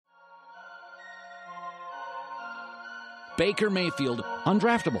Baker Mayfield,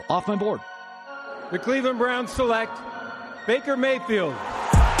 undraftable, off my board. The Cleveland Browns select Baker Mayfield. What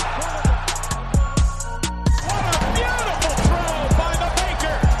a beautiful throw by the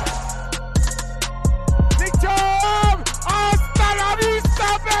Baker. Big Tom! Hasta la vista,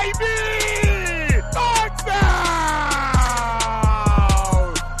 baby! Touchdown!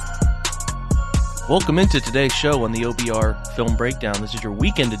 Welcome into today's show on the OBR Film Breakdown. This is your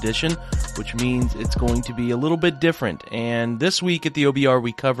weekend edition, which means it's going to be a little bit different. And this week at the OBR,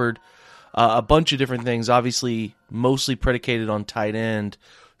 we covered a bunch of different things, obviously mostly predicated on tight end.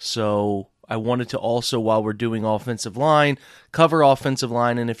 So I wanted to also, while we're doing offensive line, cover offensive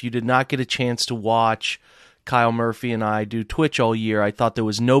line. And if you did not get a chance to watch Kyle Murphy and I do Twitch all year, I thought there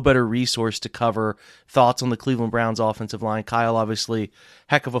was no better resource to cover thoughts on the Cleveland Browns offensive line. Kyle, obviously,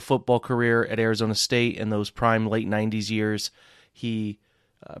 heck of a football career at Arizona State in those prime late 90s years. He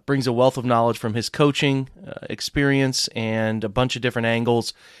brings a wealth of knowledge from his coaching experience and a bunch of different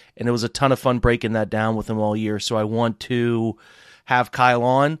angles, and it was a ton of fun breaking that down with him all year. So I want to have Kyle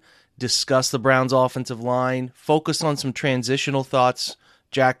on, discuss the Browns offensive line, focus on some transitional thoughts,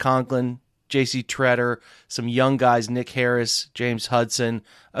 Jack Conklin, J.C. Treader, some young guys, Nick Harris, James Hudson,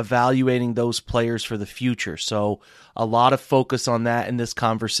 evaluating those players for the future. So a lot of focus on that in this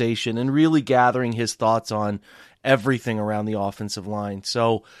conversation and really gathering his thoughts on everything around the offensive line.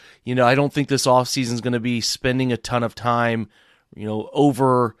 So, I don't think this offseason is going to be spending a ton of time,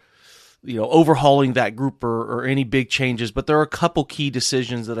 overhauling that group or any big changes, but there are a couple key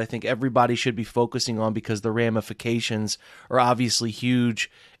decisions that I think everybody should be focusing on because the ramifications are obviously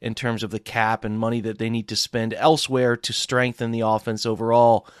huge in terms of the cap and money that they need to spend elsewhere to strengthen the offense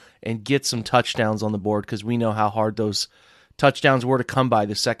overall and get some touchdowns on the board, because we know how hard those touchdowns were to come by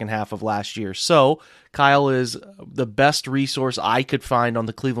the second half of last year. So Kyle is the best resource I could find on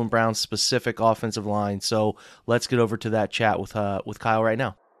the Cleveland Browns specific offensive line. So let's get over to that chat with Kyle right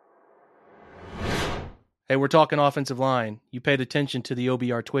now. Hey, we're talking offensive line. You paid attention to the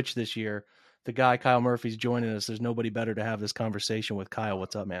OBR Twitch this year. The guy, Kyle Murphy's joining us. There's nobody better to have this conversation with. Kyle,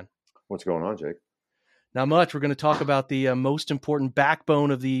 what's up, man? What's going on, Jake? Not much. We're going to talk about the most important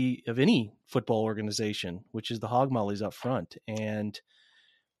backbone of any football organization, which is the Hog Mollies up front. And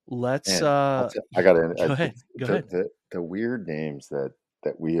let's I got to go ahead. Go ahead. The weird names that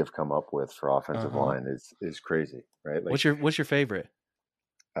we have come up with for offensive line is crazy, right? Like, what's your favorite?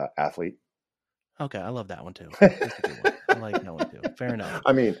 Athlete. Okay, I love that one too. That's a good one. I like that one too. Fair enough.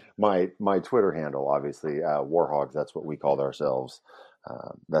 I mean, my Twitter handle, obviously, Warhogs. That's what we called ourselves.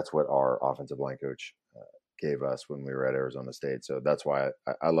 That's what our offensive line coach gave us when we were at Arizona State. So that's why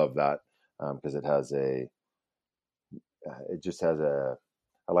I love that, because it just has I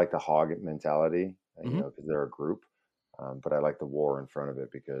like the hog mentality, because they're a group, but I like the war in front of it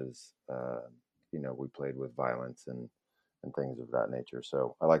because, we played with violence and things of that nature.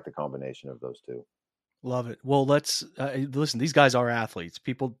 So I like the combination of those two. Love it. Well, let's listen. These guys are athletes.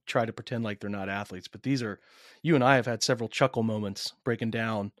 People try to pretend like they're not athletes, but you and I have had several chuckle moments breaking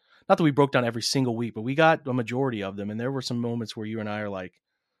down. Not that we broke down every single week, but we got a majority of them. And there were some moments where you and I are like,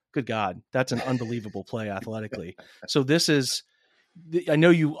 good God, that's an unbelievable play athletically. So I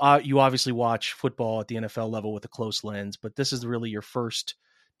know you obviously watch football at the NFL level with a close lens, but this is really your first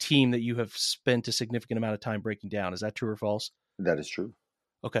team that you have spent a significant amount of time breaking down. Is that true or false? That is true.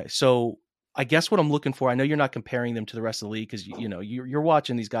 Okay. So I guess what I'm looking for, I know you're not comparing them to the rest of the league because you're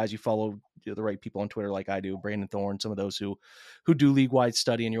watching these guys. You follow the right people on Twitter like I do, Brandon Thorne, some of those who do league wide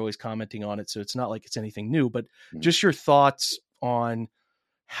study, and you're always commenting on it. So it's not like it's anything new, but just your thoughts on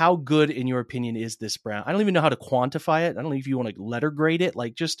how good, in your opinion, is this Brown? I don't even know how to quantify it. I don't know if you want to letter grade it.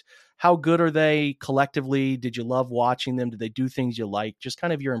 Like, just how good are they collectively? Did you love watching them? Did they do things you like? Just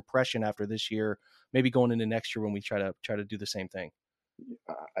kind of your impression after this year, maybe going into next year when we try to do the same thing.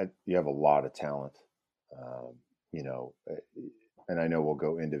 You have a lot of talent, and I know we'll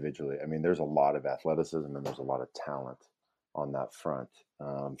go individually. I mean, there's a lot of athleticism and there's a lot of talent on that front.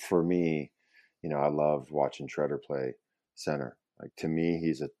 For me, I loved watching Treader play center. Like, to me,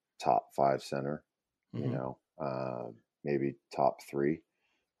 he's a top 5 center, maybe top 3.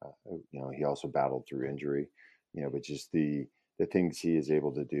 He also battled through injury, but just the things he is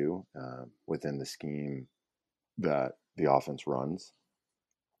able to do within the scheme that the offense runs,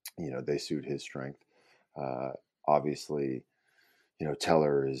 they suit his strength. Obviously,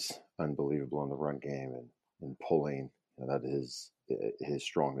 Teller is unbelievable in the run game and pulling. That is his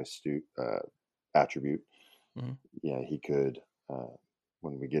strongest attribute. Mm-hmm. Yeah, he could,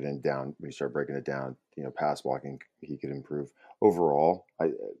 when we start breaking it down, pass blocking, he could improve. Overall,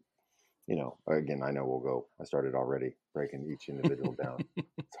 again, I know I started already breaking each individual down.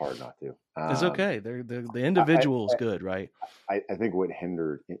 It's hard not to. It's okay. The individual is good, right? I think what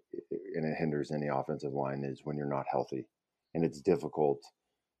hindered, and it hinders any offensive line, is when you're not healthy, and it's difficult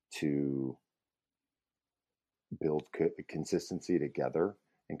to build consistency together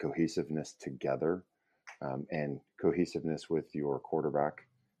and cohesiveness together, and cohesiveness with your quarterback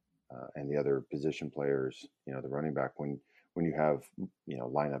and the other position players. The running back, when you have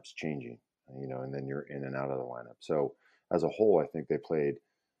lineups changing, and then you're in and out of the lineup. So as a whole, I think they played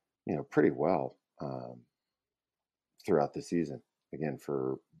pretty well throughout the season. Again,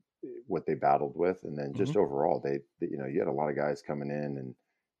 for what they battled with, and then just overall, they you had a lot of guys coming in and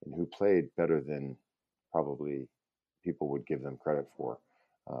who played better than probably people would give them credit for.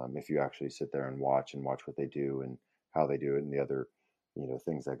 If you actually sit there and watch what they do and how they do it, and the other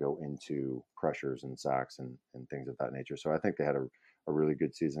things that go into pressures and sacks and things of that nature. So I think they had a really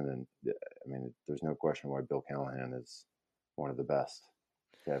good season, and I mean, there's no question why Bill Callahan is one of the best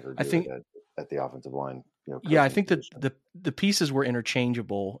to ever I do think, it at the offensive line. yeah, I Coaching think that position. the pieces were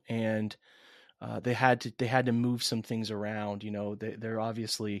interchangeable, and they had to move some things around. They're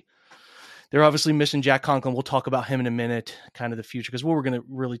obviously missing Jack Conklin. We'll talk about him in a minute, kind of the future, because what we're going to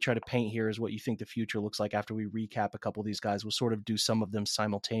really try to paint here is what you think the future looks like after we recap a couple of these guys. We'll sort of do some of them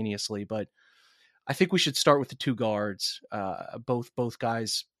simultaneously, but I think we should start with the two guards. Both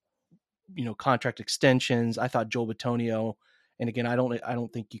guys, contract extensions. I thought Joel Bitonio, and again, I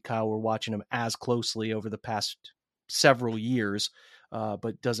don't think you, Kyle, were watching him as closely over the past several years,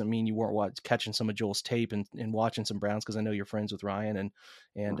 but doesn't mean you weren't catching some of Joel's tape and watching some Browns, because I know you're friends with Ryan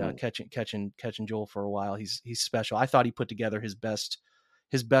and catching Joel for a while. He's special. I thought he put together his best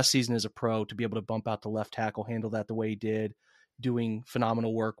season as a pro, to be able to bump out the left tackle, handle that the way he did, doing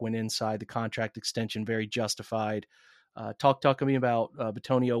phenomenal work, went inside the contract extension, very justified. Talk to me about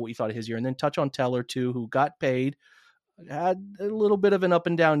Bitonio, what you thought of his year, and then touch on Teller too, who got paid, had a little bit of an up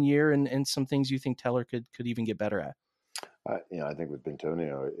and down year, and some things you think Teller could even get better at. I think with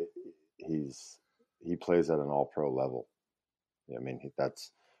Bentonio, he plays at an all-pro level. I mean,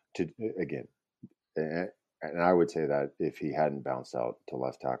 that's to again, and I would say that if he hadn't bounced out to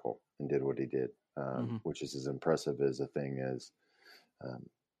left tackle and did what he did, which is as impressive as a thing as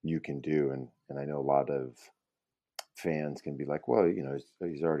you can do, and I know a lot of fans can be like, well,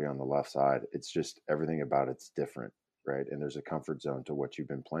 he's already on the left side. It's just everything about it's different, right? And there's a comfort zone to what you've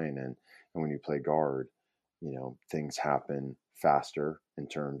been playing in, and when you play guard, things happen faster in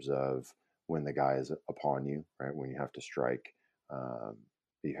terms of when the guy is upon you, right? When you have to strike.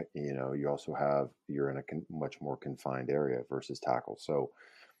 You also you're in a much more confined area versus tackle. So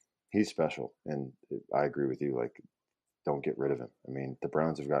he's special. And I agree with you. Like, don't get rid of him. I mean, the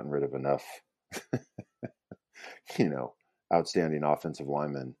Browns have gotten rid of enough, outstanding offensive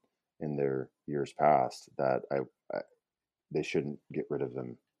linemen in their years past that they shouldn't get rid of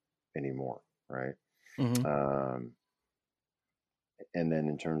them anymore. Right. And then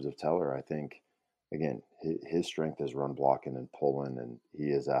in terms of Teller, I think, again, his strength is run blocking and pulling, and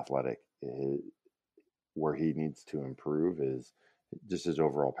he is athletic. Where he needs to improve is just his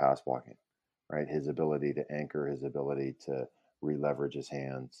overall pass blocking, right? His ability to anchor, his ability to re-leverage his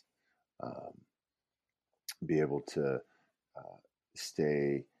hands, be able to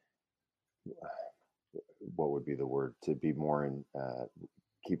stay, what would be the word, to be more in,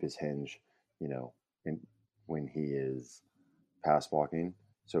 keep his hinge, in, when he is pass blocking,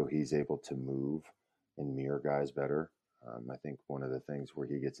 so he's able to move and mirror guys better. I think one of the things where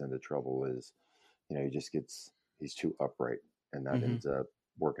he gets into trouble is, he's too upright, and that ends up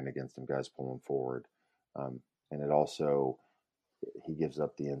working against him. Guys pulling forward, and it also, he gives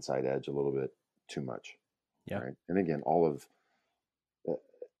up the inside edge a little bit too much. Yeah. Right. And again, all of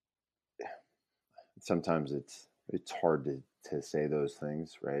sometimes it's hard to say those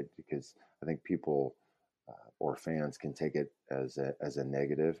things, right? Because I think people or fans can take it as a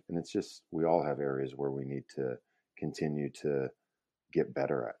negative, and it's just, we all have areas where we need to continue to get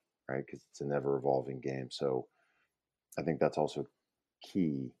better at, right? Because it's an ever evolving game. So I think that's also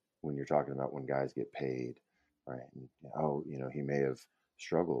key when you're talking about when guys get paid, right? And, he may have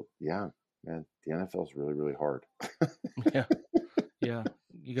struggled. Yeah, man, the NFL is really, really hard. Yeah. Yeah.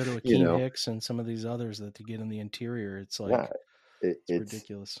 You go to Akeem Hicks and some of these others that you get in the interior, it's like, it's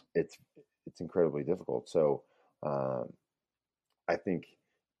ridiculous. It's incredibly difficult. So I think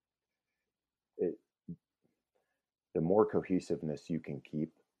the more cohesiveness you can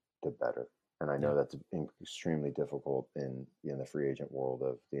keep, the better. And I know that's extremely difficult in the free agent world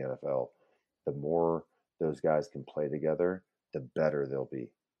of the NFL. The more those guys can play together, the better they'll be.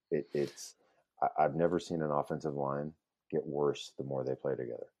 I've never seen an offensive line get worse the more they play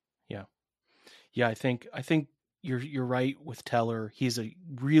together. Yeah. I think you're right with Teller. He's a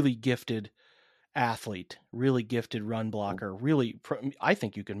really gifted athlete, really gifted run blocker. I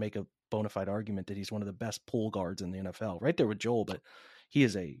think you can make a bona fide argument that he's one of the best pull guards in the NFL, right there with Joel. But he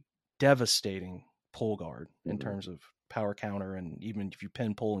is a devastating pull guard in terms of power counter, and even if you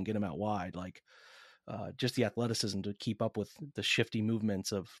pin pull and get him out wide, like just the athleticism to keep up with the shifty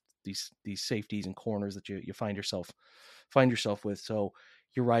movements of these safeties and corners that you find yourself with. So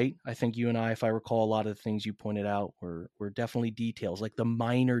you're right. I think you and I, if I recall, a lot of the things you pointed out were definitely details, like the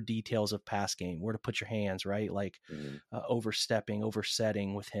minor details of pass game, where to put your hands, right? Like overstepping,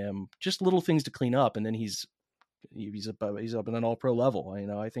 oversetting with him, just little things to clean up. And then he's up in an all-pro level.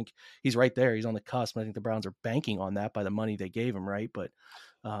 I think he's right there. He's on the cusp. I think the Browns are banking on that by the money they gave him, right? But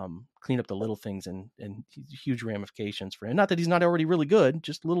clean up the little things and huge ramifications for him. Not that he's not already really good,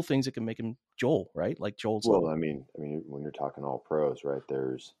 just little things that can make him Joel, right? Like Joel's. Well, I mean, when you're talking all pros, right?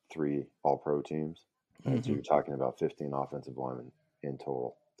 There's 3 all pro teams, right? So you're talking about 15 offensive linemen in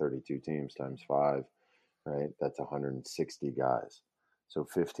total, 32 teams times 5, right? That's 160 guys. So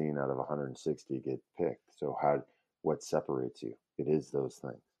 15 out of 160 get picked. So what separates you? It is those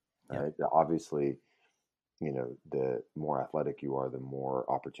things, right? Yeah. Obviously, the more athletic you are, the more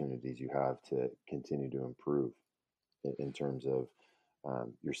opportunities you have to continue to improve in terms of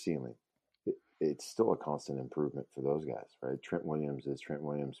your ceiling. It's still a constant improvement for those guys, right? Trent Williams is Trent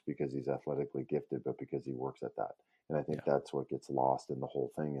Williams because he's athletically gifted, but because he works at that. And I think that's what gets lost in the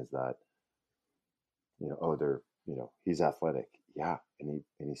whole thing is that, he's athletic. Yeah. And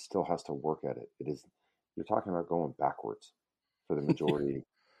he still has to work at it. You're talking about going backwards for the majority.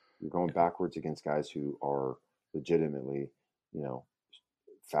 You're going backwards against guys who are legitimately,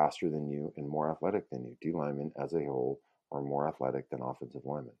 faster than you and more athletic than you. D linemen as a whole are more athletic than offensive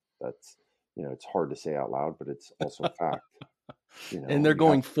linemen. That's, it's hard to say out loud, but it's also fact. And they're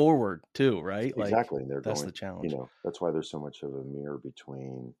going forward too, right? Exactly. Like, that's the challenge. That's why there's so much of a mirror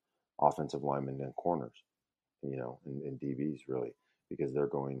between offensive linemen and corners, and DBs really, because they're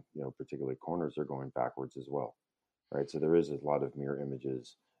going, particularly corners, they're going backwards as well. Right. So there is a lot of mirror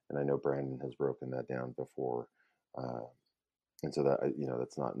images, and I know Brandon has broken that down before. And so that,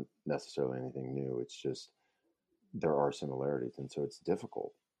 that's not necessarily anything new. It's just, there are similarities. And so it's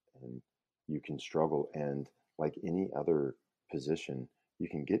difficult and you can struggle. And like any other position, you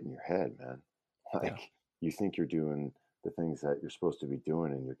can get in your head, man. Like you think you're doing the things that you're supposed to be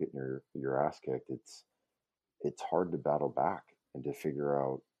doing and you're getting your ass kicked. It's hard to battle back and to figure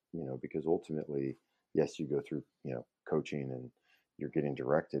out, because ultimately, yes, you go through, coaching and you're getting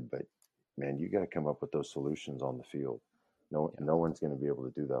directed, but man, you got to come up with those solutions on the field. No one's going to be able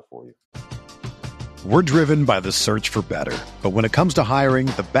to do that for you. We're driven by the search for better. But when it comes to hiring,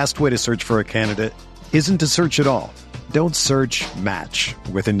 the best way to search for a candidate isn't to search at all. Don't search, match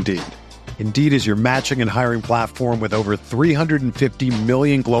with Indeed. Indeed is your matching and hiring platform with over 350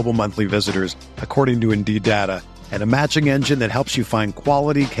 million global monthly visitors, according to Indeed data, and a matching engine that helps you find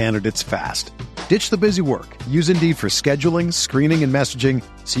quality candidates fast. Ditch the busy work. Use Indeed for scheduling, screening, and messaging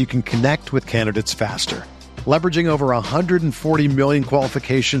so you can connect with candidates faster. Leveraging over 140 million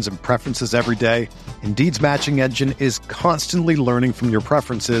qualifications and preferences every day, Indeed's matching engine is constantly learning from your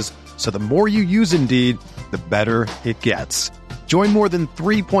preferences, so the more you use Indeed, the better it gets. Join more than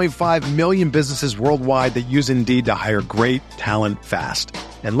 3.5 million businesses worldwide that use Indeed to hire great talent fast.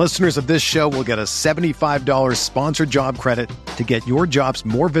 And listeners of this show will get a $75 sponsored job credit to get your jobs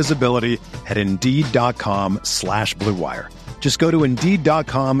more visibility at Indeed.com/Blue Wire. Just go to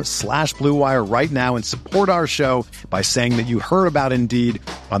Indeed.com/Blue Wire right now and support our show by saying that you heard about Indeed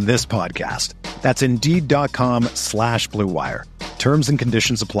on this podcast. That's Indeed.com/Blue Wire. Terms and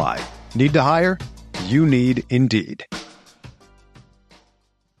conditions apply. Need to hire? You need Indeed.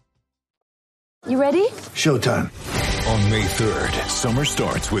 You ready? Showtime. On May 3rd, summer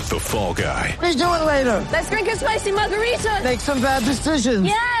starts with The Fall Guy. Let's do it later. Let's drink a spicy margarita. Make some bad decisions.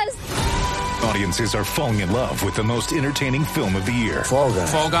 Yes! Audiences are falling in love with the most entertaining film of the year. Fall Guy.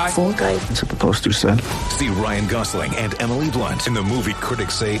 Fall Guy. Fall Guy. That's what the poster said. See Ryan Gosling and Emily Blunt in the movie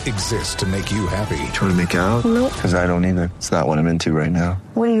critics say exists to make you happy. Trying to make it out? Nope. Because I don't either. It's not what I'm into right now.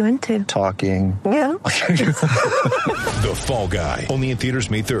 What are you into? Talking. Yeah. The Fall Guy. Only in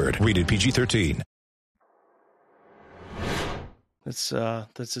theaters May 3rd. Rated PG-13.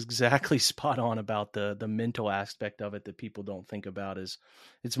 That's exactly spot on about the mental aspect of it that people don't think about. Is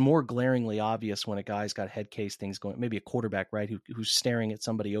it's more glaringly obvious when a guy's got head case things going, maybe a quarterback, right, who's staring at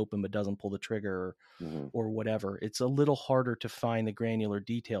somebody open but doesn't pull the trigger or whatever. It's a little harder to find the granular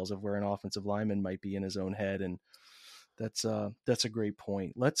details of where an offensive lineman might be in his own head, and that's a great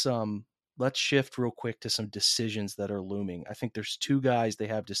point. Let's shift real quick to some decisions that are looming. I think there's 2 guys they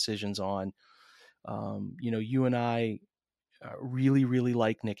have decisions on. You and I really, really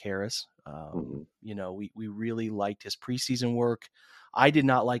like Nick Harris. Mm-hmm. We really liked his preseason work. I did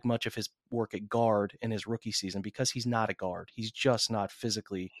not like much of his work at guard in his rookie season because he's not a guard. He's just not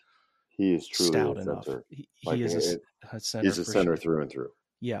physically He is truly stout a enough. center. He is a center he's a for center sure. through and through.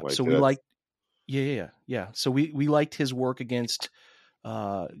 Yeah. Like So we liked, yeah. So we liked his work against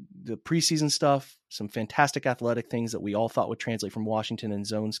the preseason stuff, some fantastic athletic things that we all thought would translate from Washington and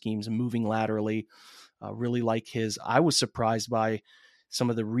zone schemes, moving laterally. Really like I was surprised by some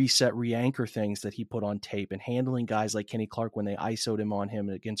of the reset, re-anchor things that he put on tape and handling guys like Kenny Clark when they ISO'd him on him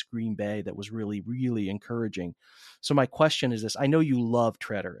against Green Bay. That was really, really encouraging. So my question is this. I know you love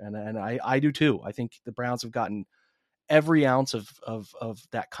Treader, and I do too. I think the Browns have gotten every ounce of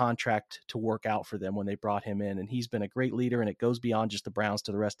that contract to work out for them when they brought him in. And he's been a great leader, and it goes beyond just the Browns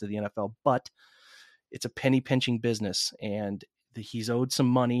to the rest of the NFL. But it's a penny pinching business, and he's owed some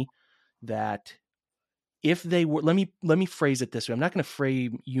money that if they were, let me phrase it this way. I'm not going to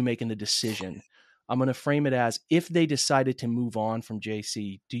frame you making the decision. I'm going to frame it as if they decided to move on from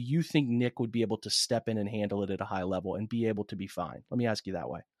JC, do you think Nick would be able to step in and handle it at a high level and be able to be fine? Let me ask you that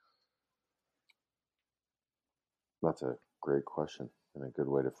way. That's a great question and a good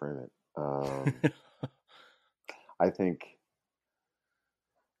way to frame it. I think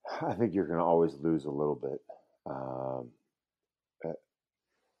you're going to always lose a little bit.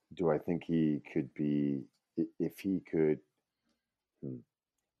 Do I think he could be, if he could,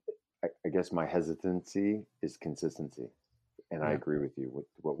 I guess my hesitancy is consistency. And I agree with you.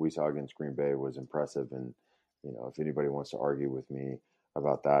 What we saw against Green Bay was impressive. And, if anybody wants to argue with me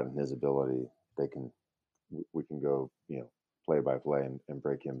about that and his ability, we can go, play by play and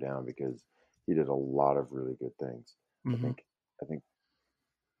break him down because he did a lot of really good things. Mm-hmm. I think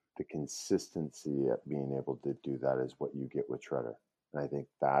the consistency at being able to do that is what you get with Treader. And I think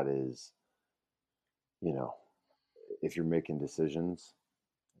that is, if you're making decisions,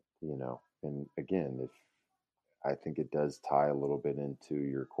 and again, if I think it does tie a little bit into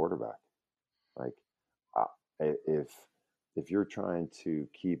your quarterback, like if you're trying to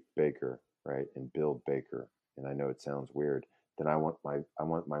keep Baker, right, and build Baker, and I know it sounds weird, then I want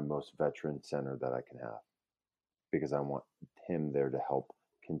my most veteran center that I can have because I want him there to help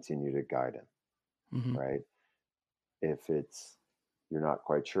continue to guide him, Mm-hmm. right? If you're not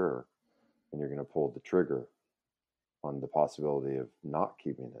quite sure and you're going to pull the trigger on the possibility of not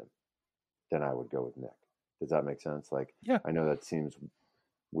keeping him, then I would go with Nick. Does that make sense? Like, yeah. I know that seems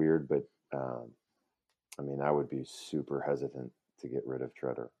weird, but I would be super hesitant to get rid of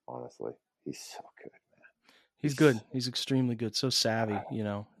Treader, honestly. He's so good, man. He's good. He's extremely good. So savvy,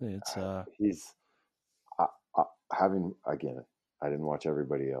 it's he's having, again, I didn't watch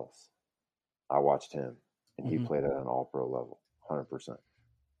everybody else. I watched him and he played at an all pro level, 100%.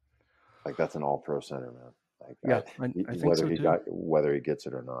 Like that's an all pro center, man. Like I think so too. Whether he gets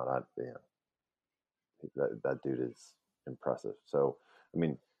it or not, that dude is impressive. So,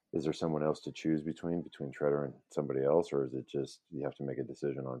 is there someone else to choose between Treader and somebody else, or is it just you have to make a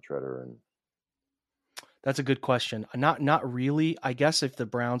decision on Treader? And that's a good question. Not really. I guess if the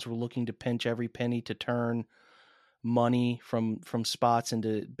Browns were looking to pinch every penny to turn money from spots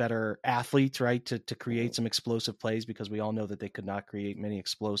into better athletes, right, to create some explosive plays, because we all know that they could not create many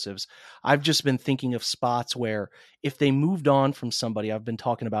explosives. I've just been thinking of spots where if they moved on from somebody, I've been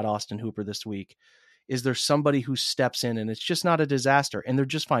talking about Austin Hooper this week, is there somebody who steps in and it's just not a disaster and they're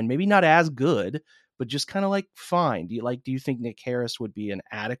just fine? Maybe not as good, but just kind of like fine. Do you think Nick Harris would be an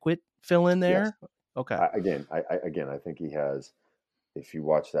adequate fill in there? Yes. Okay. I think he has, if you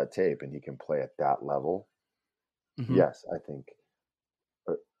watch that tape and he can play at that level, yes, I think,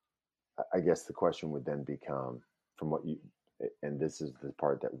 I guess the question would then become from what you, and this is the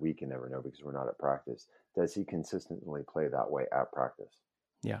part that we can never know because we're not at practice. Does he consistently play that way at practice?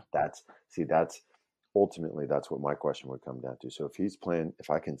 Yeah. That's ultimately that's what my question would come down to. So if he's playing, if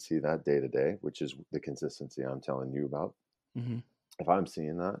I can see that day to day, which is the consistency I'm telling you about, if I'm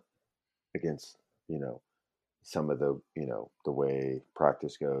seeing that against, some of the, the way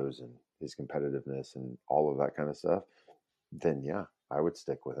practice goes and his competitiveness and all of that kind of stuff, then yeah, I would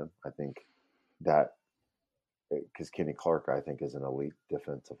stick with him. I think that because Kenny Clark, I think, is an elite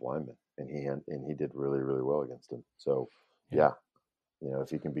defensive lineman, and he did really, really well against him. So yeah, if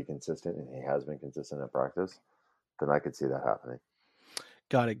he can be consistent, and he has been consistent at practice, then I could see that happening.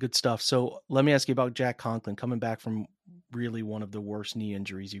 Got it. Good stuff. So let me ask you about Jack Conklin coming back from really one of the worst knee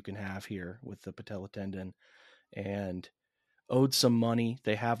injuries you can have here with the patella tendon, and owed some money.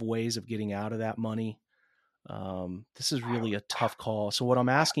 They have ways of getting out of that money. This is really a tough call. So what I'm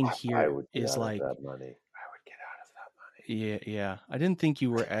asking here is like, that money. I would get out of that money. Yeah. I didn't think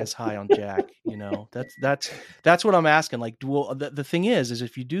you were as high on Jack. That's what I'm asking. Like, well, the thing is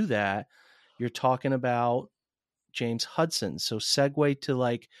if you do that, you're talking about James Hudson. So segue to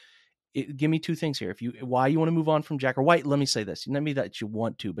like, give me two things here. Why you want to move on from Jack, or why? Let me say this. Not me that you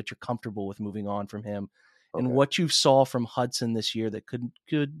want to, but you're comfortable with moving on from him, and Okay. what you saw from Hudson this year that could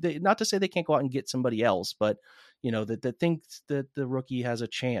not to say they can't go out and get somebody else, but that thinks that the rookie has a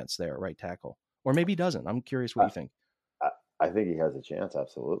chance there at right tackle, or maybe he doesn't. I'm curious what I, you think. I think he has a chance.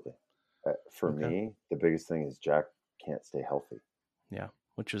 Absolutely. For Okay. me, the biggest thing is Jack can't stay healthy. Yeah,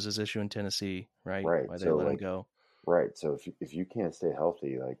 which was his issue in Tennessee, right? Right. Why they So let him like, go. right. So if you can't stay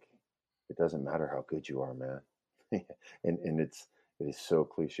healthy, like it doesn't matter how good you are, man. and it is so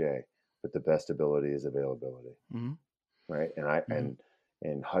cliche, but the best ability is availability. Mm-hmm. Right. Mm-hmm.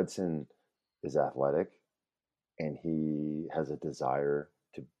 And Hudson is athletic, and he has a desire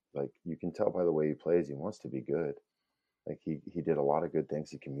to, like, you can tell by the way he plays, he wants to be good. Like he did a lot of good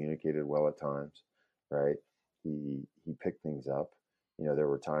things. He communicated well at times, right? He picked things up. There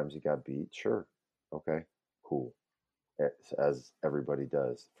were times he got beat. Sure, okay, cool. As everybody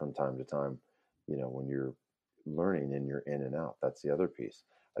does from time to time. When you're learning and you're in and out. That's the other piece.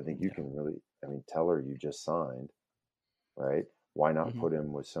 I think you Yeah. can really. I mean, Teller, you just signed, right? Why not Mm-hmm. put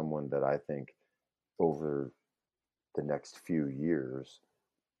him with someone that I think over the next few years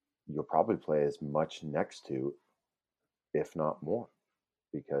you'll probably play as much next to, if not more,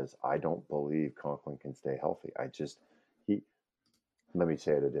 because I don't believe Conklin can stay healthy. He, let me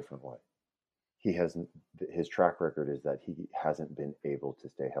say it a different way. He hasn't, his track record is that he hasn't been able to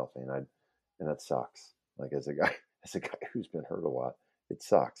stay healthy. And that sucks. Like as a guy who's been hurt a lot, it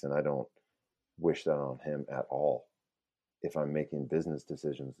sucks. And I don't wish that on him at all. If I'm making business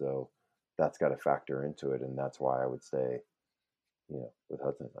decisions though, that's got to factor into it. And that's why I would say, with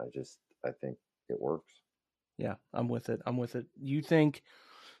Hudson, I think it works. Yeah, I'm with it. You think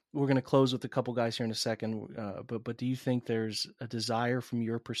we're going to close with a couple guys here in a second, but do you think there's a desire from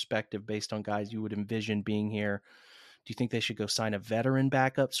your perspective based on guys you would envision being here? Do you think they should go sign a veteran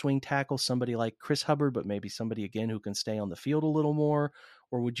backup swing tackle, somebody like Chris Hubbard, but maybe somebody again who can stay on the field a little more?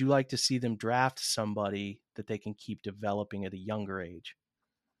 Or would you like to see them draft somebody that they can keep developing at a younger age?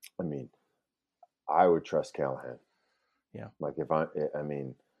 I mean, I would trust Callahan. Yeah. Like I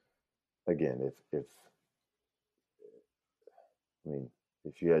mean, again, I mean,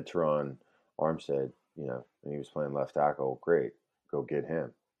 if you had Teron Armstead, and he was playing left tackle, great, go get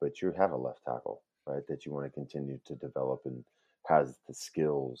him. But you have a left tackle, right, that you want to continue to develop and has the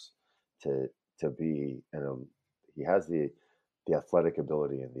skills to be he has the athletic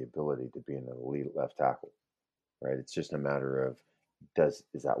ability and the ability to be an elite left tackle, right? It's just a matter of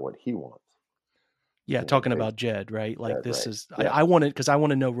is that what he wants? Yeah, talking about Jed, right? Like Jed, this right? is Yeah. I want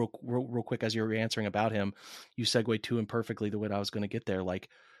to know real quick as you were answering about him, you segued to him perfectly the way I was going to get there. Like,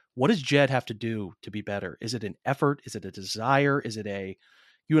 what does Jed have to do to be better? Is it an effort? Is it a desire? Is it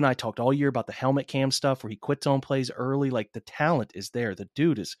you and I talked all year about the helmet cam stuff where he quits on plays early. Like the talent is there. The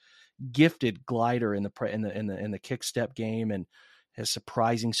dude is gifted glider in the kick step game and has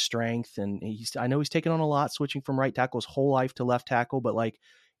surprising strength. And I know he's taken on a lot switching from right tackle his whole life to left tackle, but like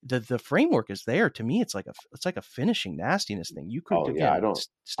the framework is there. To me, it's like a finishing nastiness thing. You could Oh yeah, I again don't.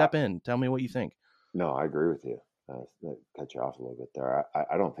 step in. Tell me what you think. No, I agree with you. Cut you off a little bit there.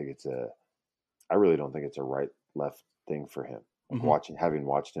 I don't think I really don't think it's a right left thing for him. Like Mm-hmm. having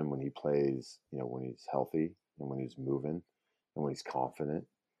watched him when he plays, when he's healthy and when he's moving and when he's confident,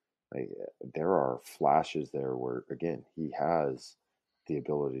 like there are flashes there where again he has the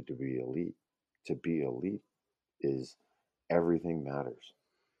ability to be elite. To be elite is everything matters.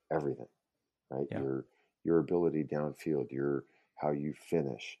 Everything, right? Yeah. Your ability downfield, your how you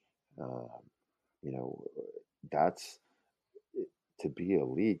finish. Um, you know, that's to be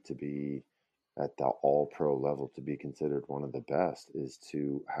elite, to be at the all pro level, to be considered one of the best is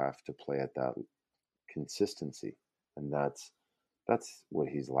to have to play at that consistency. And that's what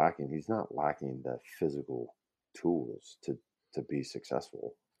he's lacking. He's not lacking the physical tools to be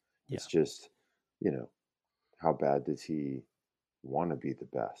successful. Yeah. It's just, how bad does he want to be the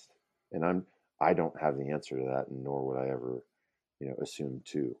best? And I don't have the answer to that, and nor would I ever, assume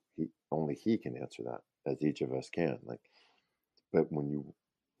to. He can answer that, as each of us can. Like, but when you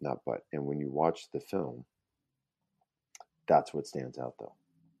not but and when you watch the film, that's what stands out though.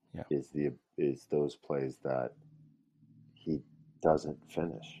 Yeah. Is those plays that he doesn't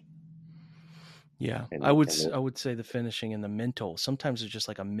finish. Yeah, And I would say the finishing and the mental. Sometimes there's just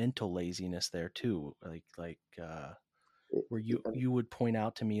like a mental laziness there too. Where you would point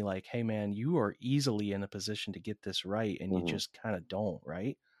out to me like, hey man, you are easily in a position to get this right, and you mm-hmm. just kind of don't,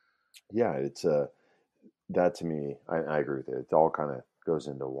 right? Yeah, it's that to me, I agree with it. It all kind of goes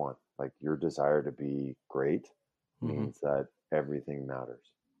into one. Like your desire to be great Mm-hmm. means that everything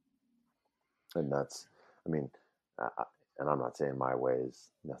matters. And that's, I mean, I, and I'm not saying my way is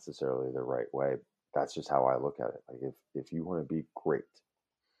necessarily the right way. That's just how I look at it. Like if you want to be great,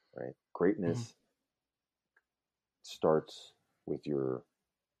 right? Mm-hmm. Greatness starts with your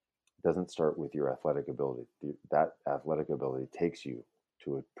doesn't start with your athletic ability. That athletic ability takes you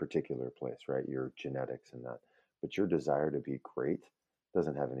to a particular place, right? Your genetics and that. But your desire to be great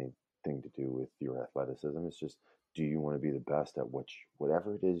doesn't have anything to do with your athleticism. It's just, do you want to be the best at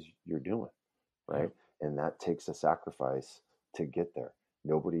whatever it is you're doing, Yeah. right? And that takes a sacrifice to get there.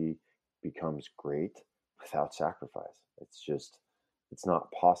 Nobody becomes great without sacrifice. It's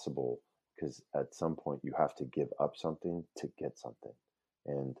not possible because at some point you have to give up something to get something.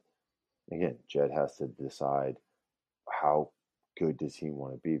 And again, Jed has to decide how good does he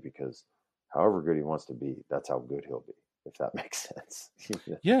want to be because however good he wants to be, that's how good he'll be, if that makes sense.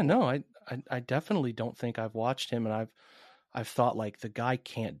 Yeah, no, I definitely don't think I've watched him, and I've thought like the guy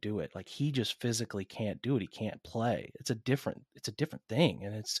can't do it. Like he just physically can't do it. He can't play. It's a different thing.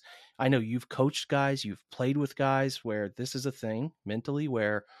 And I know you've coached guys, you've played with guys where this is a thing mentally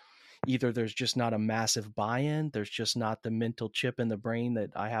where either there's just not a massive buy-in, there's just not the mental chip in the brain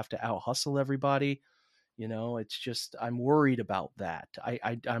that I have to out hustle everybody. It's just I'm worried about that.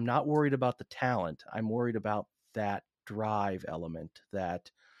 I'm not worried about the talent. I'm worried about that drive element, that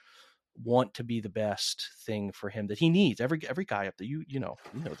want to be the best thing for him that he needs. Every guy up there, you know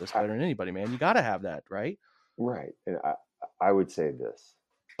this better than anybody, man. You got to have that, right? Right. And I would say this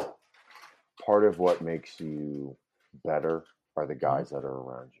part of what makes you better are the Mm-hmm. guys that are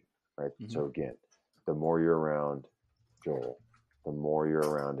around you, right? Mm-hmm. So again, the more you're around Joel, the more you're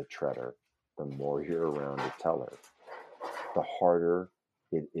around a Treader, the more you're around a Teller, the harder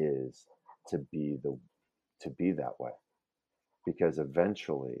it is to be that way because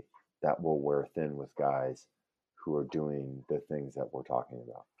eventually that will wear thin with guys who are doing the things that we're talking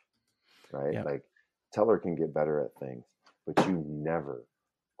about, right? Yeah. Like Teller can get better at things, but you never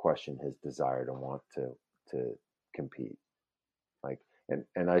question his desire to want to compete. Like,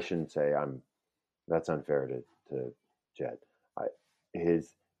 and I shouldn't say that's unfair to Jed. I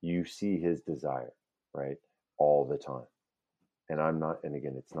his you see his desire, right, all the time. And I'm not, and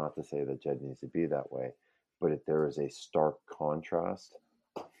again, it's not to say that Jed needs to be that way, but if there is a stark contrast,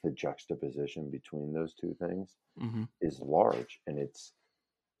 the juxtaposition between those two things Mm-hmm. is large. And it's,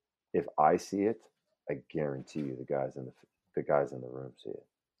 if I see it, I guarantee you the guys in the room see it.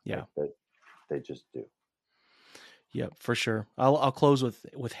 Yeah. Like that, they just do. Yeah, for sure. I'll close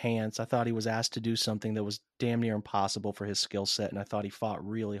with Hans. I thought he was asked to do something that was damn near impossible for his skill set, and I thought he fought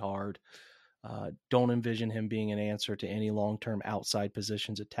really hard. Don't envision him being an answer to any long-term outside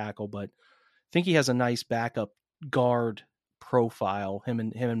positions at tackle, but I think he has a nice backup guard profile. Him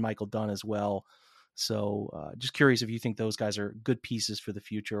and Michael Dunn as well. So just curious if you think those guys are good pieces for the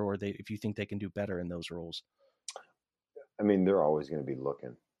future, or if you think they can do better in those roles. I mean, they're always going to be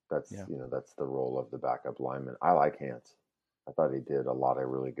looking. That's Yeah. that's the role of the backup lineman. I like Hans. I thought he did a lot of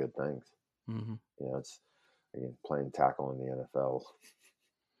really good things. Mm-hmm. It's again playing tackle in the NFL.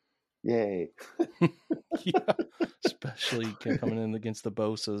 Yay! Yeah, especially coming in against the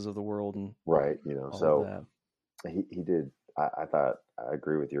Bosas of the world and Right. all So of that. he did. I thought I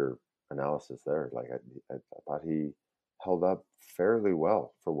agree with your analysis there. Like I thought he held up fairly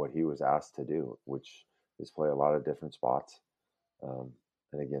well for what he was asked to do, which is play a lot of different spots.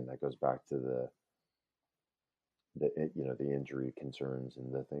 And again, that goes back to the injury concerns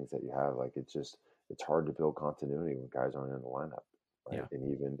and the things that you have. Like it's hard to build continuity when guys aren't in the lineup, right? Yeah.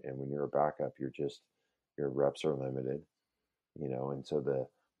 And when you're a backup, your reps are limited, and so the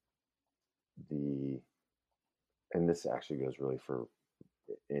and this actually goes really for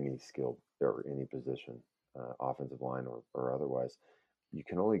any skill or any position, offensive line or otherwise. You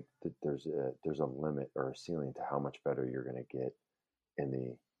can only there's a limit or a ceiling to how much better you're going to get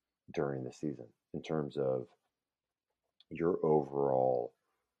during the season in terms of your overall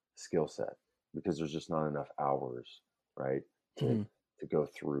skill set because there's just not enough hours, right, to Mm-hmm. to go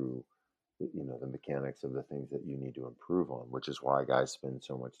through the mechanics of the things that you need to improve on, which is why guys spend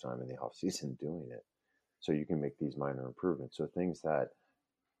so much time in the off season doing it. So you can make these minor improvements. So things that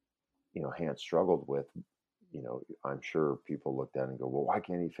Hans struggled with, I'm sure people looked at it and go, well, why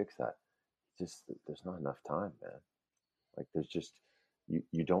can't he fix that? Just there's not enough time, man. Like there's just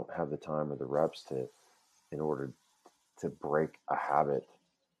you don't have the time or the reps in order to break a habit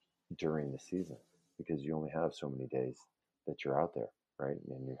during the season because you only have so many days that you're out there, right?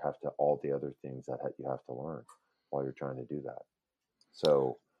 And you have to all the other things that you have to learn while you're trying to do that.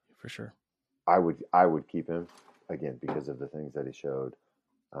 So For sure. I would keep him again because of the things that he showed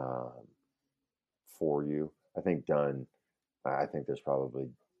um, for you. I think Dunn. I think there's probably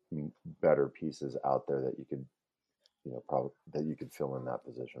better pieces out there that you could, probably that you could fill in that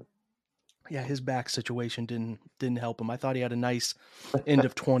position. Yeah, his back situation didn't help him. I thought he had a nice end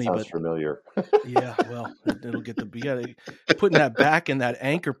of 20, Sounds but familiar. yeah, well, it'll get you gotta putting that back in that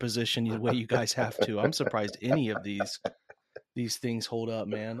anchor position the way you guys have to. I'm surprised any of these things hold up,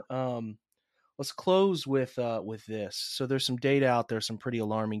 man. Let's close with this. So there's some data out there, some pretty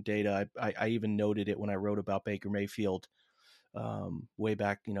alarming data. I even noted it when I wrote about Baker Mayfield way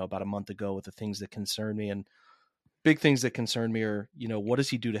back, about a month ago, with the things that concern me. And big things that concern me are, what does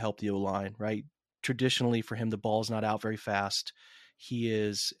he do to help the O-line, right? Traditionally for him, the ball's not out very fast. He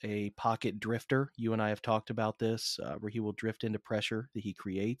is a pocket drifter. You and I have talked about this, where he will drift into pressure that he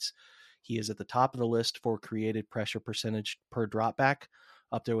creates. He is at the top of the list for created pressure percentage per dropback,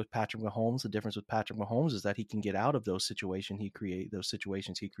 up there with Patrick Mahomes. The difference with Patrick Mahomes is that he can get out of those situations he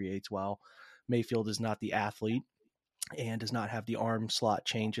creates, while Mayfield is not the athlete and does not have the arm slot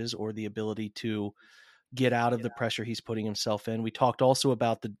changes or the ability to get out of the pressure he's putting himself in. We talked also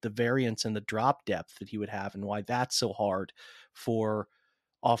about the variance and the drop depth that he would have and why that's so hard for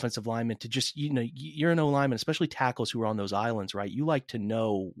offensive linemen to just, you're an O lineman, especially tackles who are on those islands, right? You like to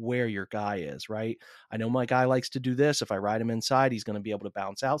know where your guy is, right? I know my guy likes to do this. If I ride him inside, he's going to be able to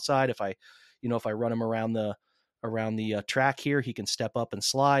bounce outside. If I run him around the track here, he can step up and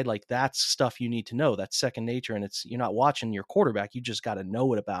slide. Like, that's stuff you need to know. That's second nature. And you're not watching your quarterback. You just got to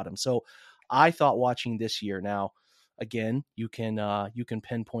know it about him. So I thought watching this year, now, again, you can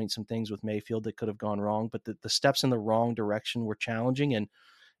pinpoint some things with Mayfield that could have gone wrong, but the steps in the wrong direction were challenging,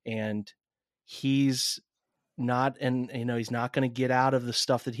 and he's not, and he's not going to get out of the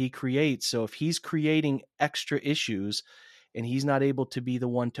stuff that he creates. So if he's creating extra issues and he's not able to be the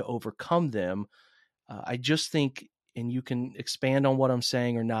one to overcome them, I just think, and you can expand on what I'm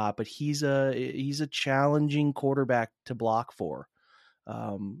saying or not, but he's a challenging quarterback to block for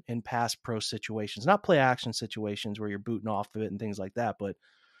in pass pro situations, not play action situations where you're booting off of it and things like that, but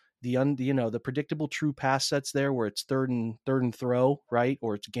the predictable true pass sets there where it's third and throw, right?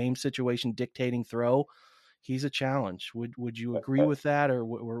 Or it's game situation dictating throw. He's a challenge. Would you agree with that, or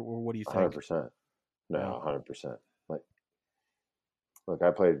what do you think? 100%. Yeah. No, 100%. Like, look,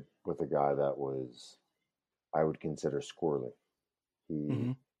 I played with a guy that I would consider squirrely. He,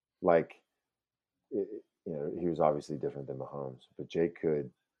 Mm-hmm. like, he was obviously different than Mahomes, but Jake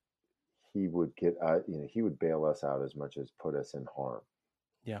he would get, he would bail us out as much as put us in harm.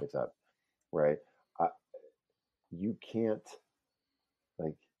 Yeah. If that, right? I, you can't,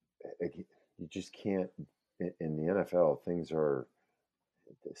 like, you just can't, in the NFL, things are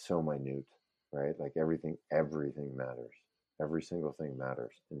so minute, right? Like, everything matters. Every single thing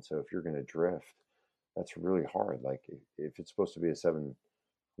matters. And so if you're going to drift, that's really hard. Like, if it's supposed to be a 7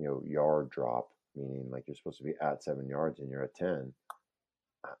 yard drop, meaning like you're supposed to be at 7 yards and you're at 10,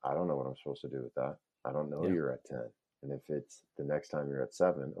 I don't know what I'm supposed to do with that. I don't know Yeah. you're at 10. And if it's the next time you're at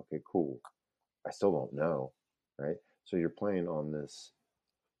 7, okay, cool. I still don't know, right? So you're playing on this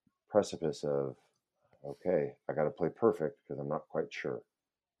precipice of, okay, I got to play perfect because I'm not quite sure.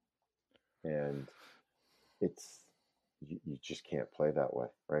 And you just can't play that way,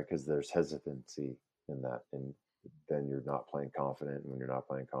 right? Because there's hesitancy in that. And then you're not playing confident. And when you're not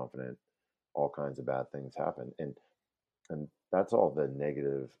playing confident, all kinds of bad things happen. And that's all the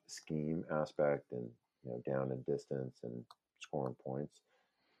negative scheme aspect and, down and distance and scoring points.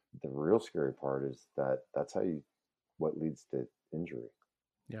 The real scary part is that's what leads to injury.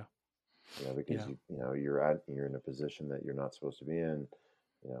 Yeah. Because you're in a position that you're not supposed to be in.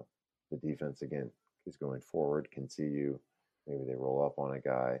 The defense again is going forward, can see you. Maybe they roll up on a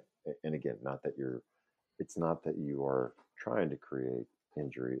guy, and again, it's not that you are trying to create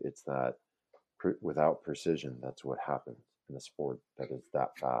injury. It's that without precision, that's what happens in a sport that is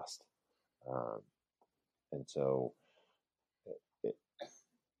that fast. And so, it,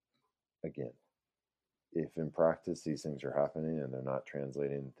 again, if in practice these things are happening and they're not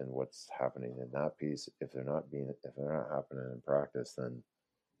translating, then what's happening in that piece? If they're not happening in practice, then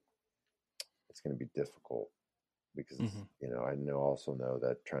it's going to be difficult because I also know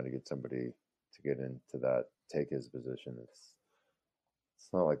that trying to get somebody to get into that, take his position, it's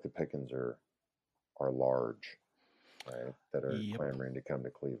not like the pickings are large, right? That are clamoring to come to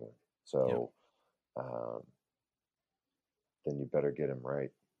Cleveland. So then you better get him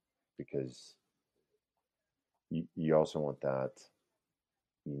right, because you also want that.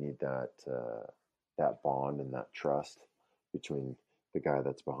 You need that bond and that trust between the guy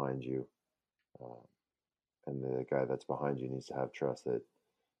that's behind you, and the guy that's behind you needs to have trust that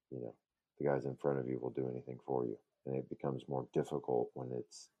the guys in front of you will do anything for you. And it becomes more difficult when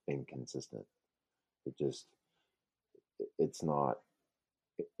it's inconsistent. It's not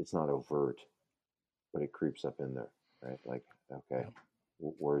overt, but it creeps up in there, right? Like, okay,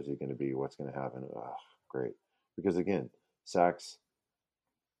 where is he going to be? What's going to happen? Oh, great. Because again, sacks,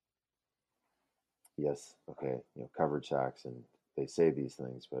 yes, okay, coverage sacks, and they say these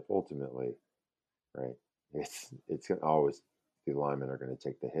things, but ultimately, right, it's going to always, the linemen are going to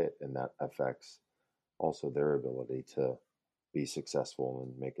take the hit, and that affects also their ability to be successful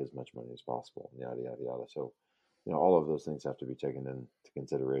and make as much money as possible, yada, yada, yada. So, all of those things have to be taken into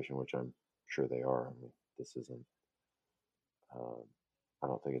consideration, which I'm sure they are. I mean, this isn't, I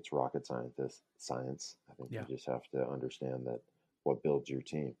don't think it's rocket science. I think you just have to understand that what builds your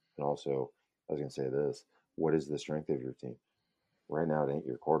team. And also, I was going to say this, what is the strength of your team? Right now, it ain't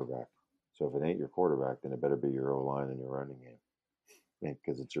your quarterback. So if it ain't your quarterback, then it better be your O-line and your running game,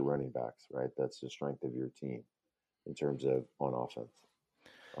 because it's your running backs, right? That's the strength of your team in terms of on offense.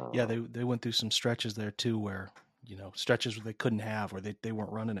 They went through some stretches there too, where stretches where they couldn't have, where they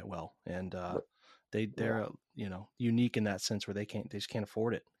weren't running it well, and they're unique in that sense where they just can't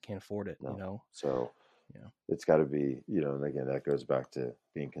afford it. No. So it's got to be, and again, that goes back to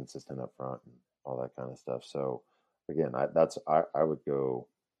being consistent up front and all that kind of stuff. So again, I would go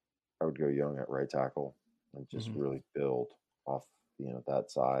young at right tackle and just really build off that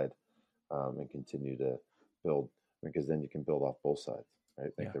side, and continue to build, because then you can build off both sides,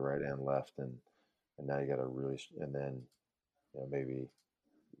 right? Make the right and left, and now you got to really, and then maybe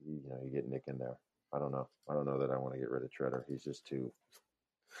you get Nick in there. I don't know that I want to get rid of Treader. He's just too.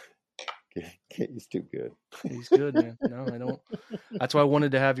 He's too good. He's good, man. No, I don't. That's why I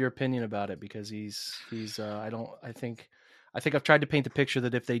wanted to have your opinion about it, because he's. I think I've tried to paint the picture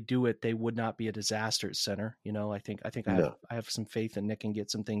that if they do it, they would not be a disaster at center. I think I have some faith that Nick can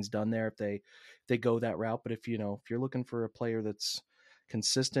get some things done there if they go that route. But if you're looking for a player that's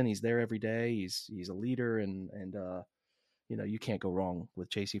consistent, he's there every day. He's a leader, and you can't go wrong with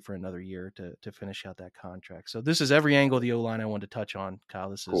Chasey for another year to finish out that contract. So this is every angle of the O-line I wanted to touch on, Kyle.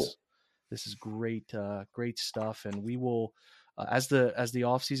 This is great, great stuff. And we will, as the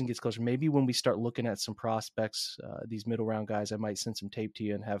offseason gets closer, maybe when we start looking at some prospects, these middle round guys, I might send some tape to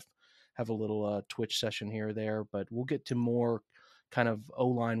you and have a little Twitch session here or there. But we'll get to more kind of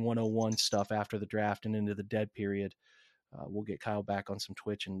O-line 101 stuff after the draft and into the dead period. We'll get Kyle back on some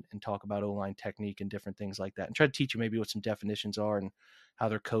Twitch and talk about O-line technique and different things like that, and try to teach you maybe what some definitions are and how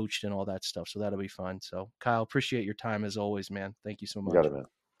they're coached and all that stuff. So that'll be fun. So Kyle, appreciate your time as always, man. Thank you so much. You got it, man.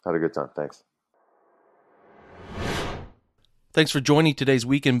 Had a good time. Thanks. Thanks for joining today's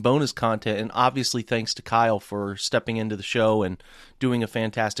weekend bonus content, and obviously thanks to Kyle for stepping into the show and doing a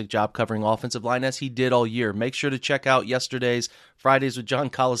fantastic job covering offensive line as he did all year. Make sure to check out yesterday's Fridays with John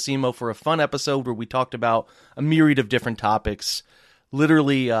Colosimo for a fun episode where we talked about a myriad of different topics.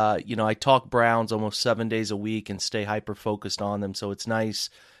 Literally, I talk Browns almost 7 days a week and stay hyper-focused on them, so it's nice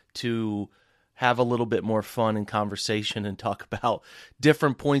to have a little bit more fun and conversation and talk about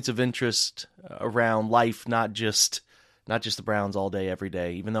different points of interest around life, not just the Browns all day, every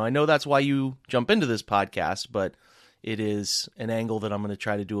day, even though I know that's why you jump into this podcast, but it is an angle that I'm going to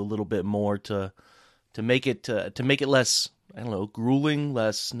try to do a little bit more to make it less, I don't know, grueling,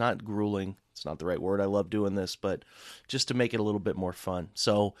 not grueling. It's not the right word. I love doing this, but just to make it a little bit more fun.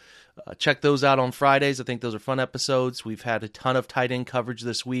 So check those out on Fridays. I think those are fun episodes. We've had a ton of tight end coverage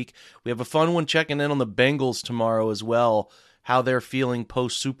this week. We have a fun one checking in on the Bengals tomorrow as well, how they're feeling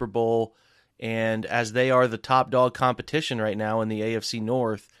post Super Bowl. And as they are the top dog competition right now in the AFC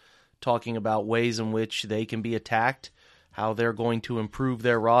North, talking about ways in which they can be attacked, how they're going to improve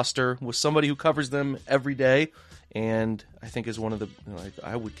their roster with somebody who covers them every day. And I think is one of the,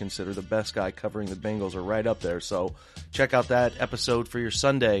 I would consider the best guy covering the Bengals, are right up there. So check out that episode for your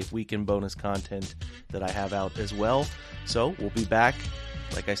Sunday weekend bonus content that I have out as well. So we'll be back,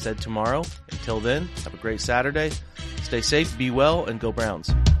 like I said, tomorrow. Until then, have a great Saturday. Stay safe, be well, and go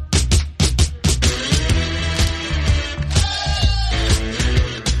Browns.